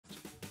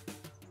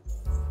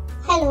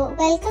Hello,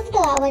 welcome to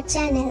our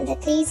channel, The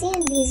Crazy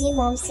and Busy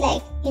Mom's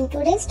Life. In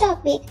today's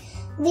topic,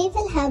 we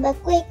will have a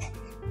quick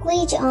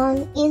quiz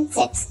on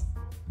insects.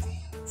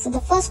 So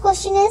the first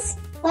question is,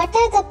 what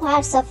are the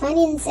parts of an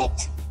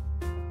insect?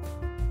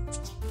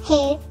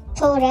 Head,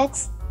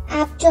 thorax,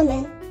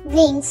 abdomen,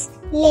 wings,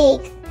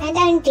 leg and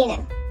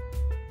antenna.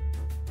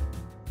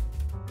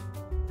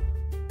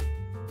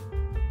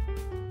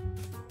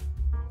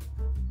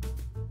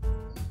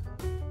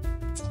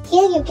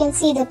 Here you can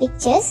see the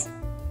pictures.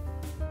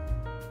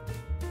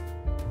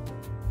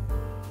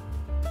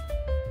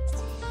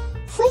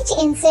 Which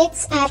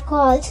insects are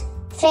called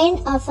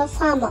friend of a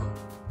farmer?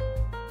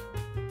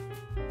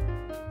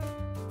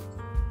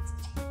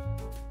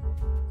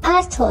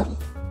 Earthworm.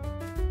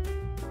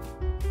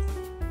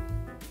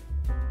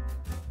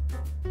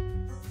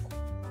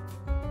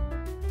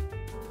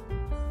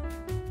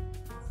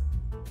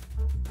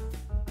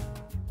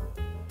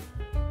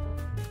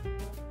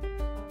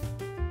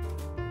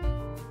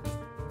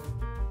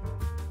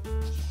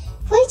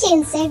 Which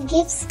insect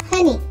gives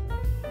honey?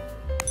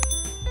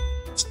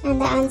 And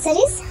the answer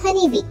is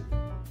honeybee.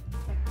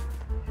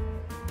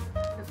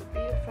 There's a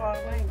bee far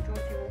away and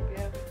Georgie won't be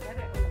able to get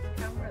it on the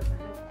camera,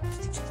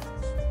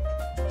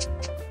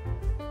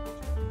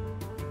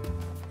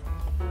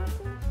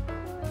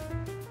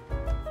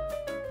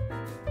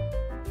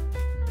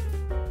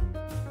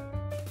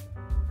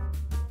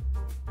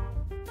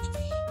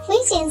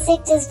 Which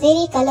insect is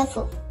very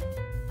colorful?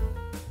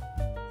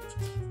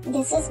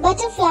 This is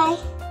butterfly.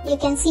 You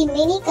can see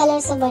many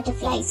colors of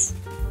butterflies.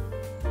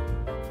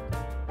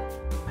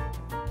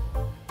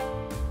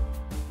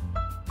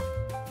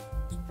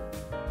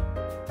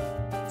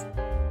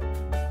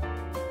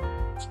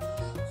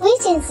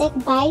 Which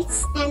insect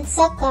bites and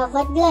sucks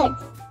our blood?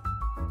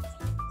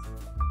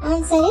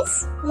 Answer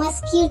is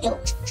mosquito.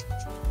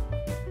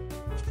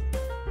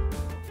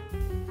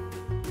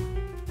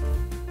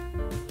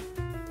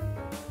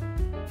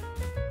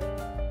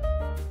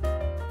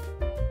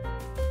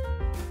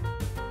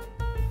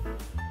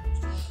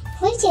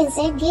 Which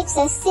insect gives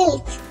us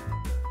silk?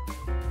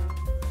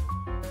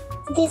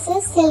 This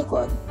is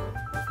silkworm.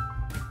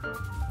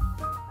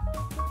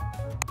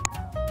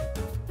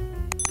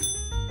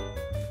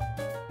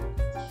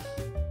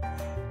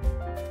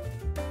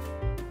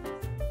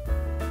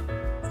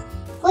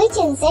 Which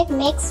insect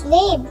makes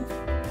web?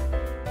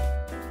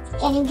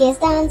 Can you guess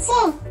the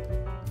answer?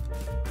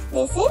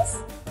 This is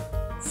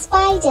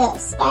spider.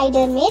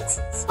 Spider makes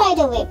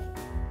spider web.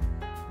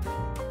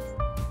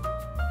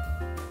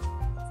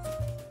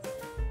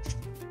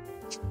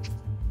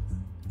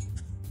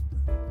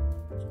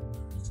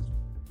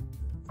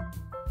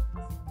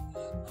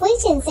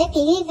 Which insect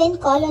live in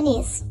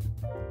colonies?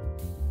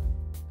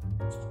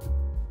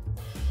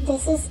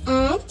 This is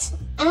ant.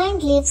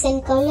 Ant lives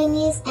in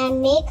colonies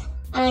and make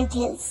ant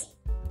hills.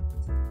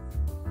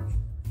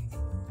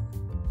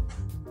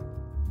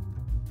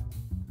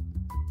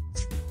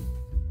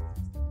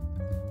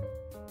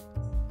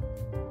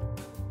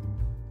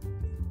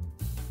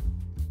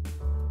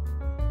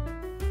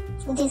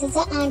 This is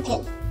an ant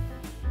hill.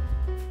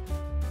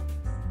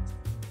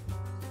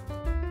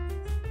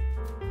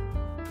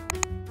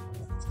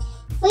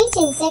 Which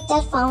insect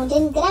are found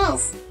in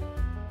grass?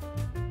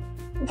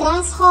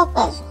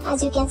 Grasshopper.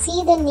 As you can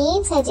see, the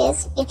name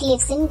suggests it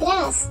lives in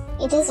grass.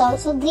 It is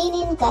also green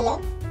in color.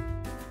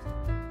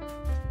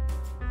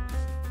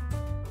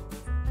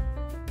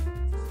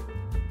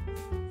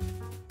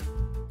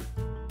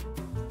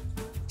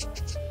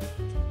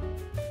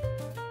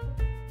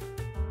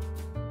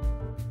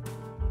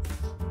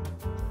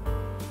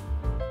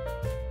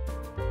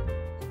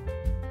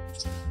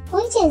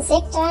 Which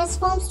insect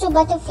transforms to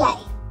butterfly?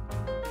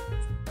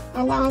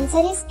 And the answer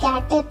is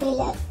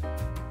caterpillar.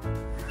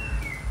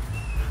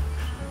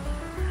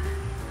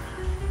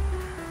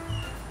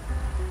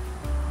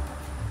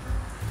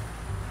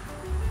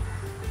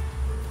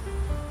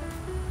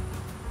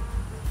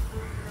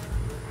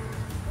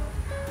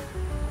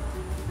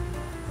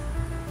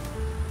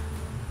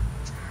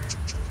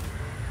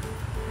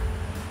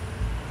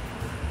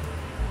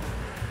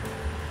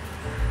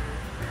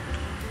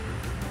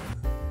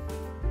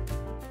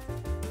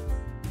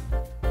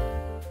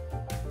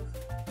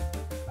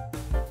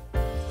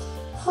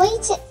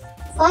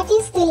 What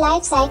is the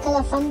life cycle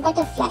of a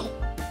butterfly?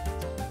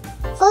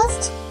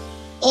 First,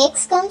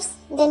 eggs comes,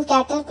 then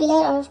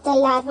caterpillar or the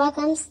larva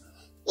comes.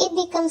 It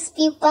becomes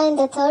pupa in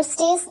the third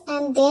stage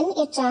and then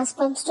it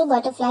transforms to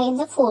butterfly in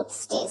the fourth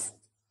stage.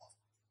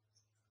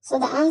 So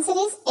the answer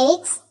is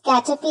eggs,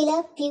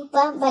 caterpillar,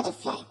 pupa,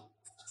 butterfly.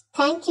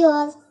 Thank you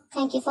all.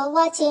 Thank you for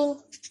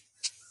watching.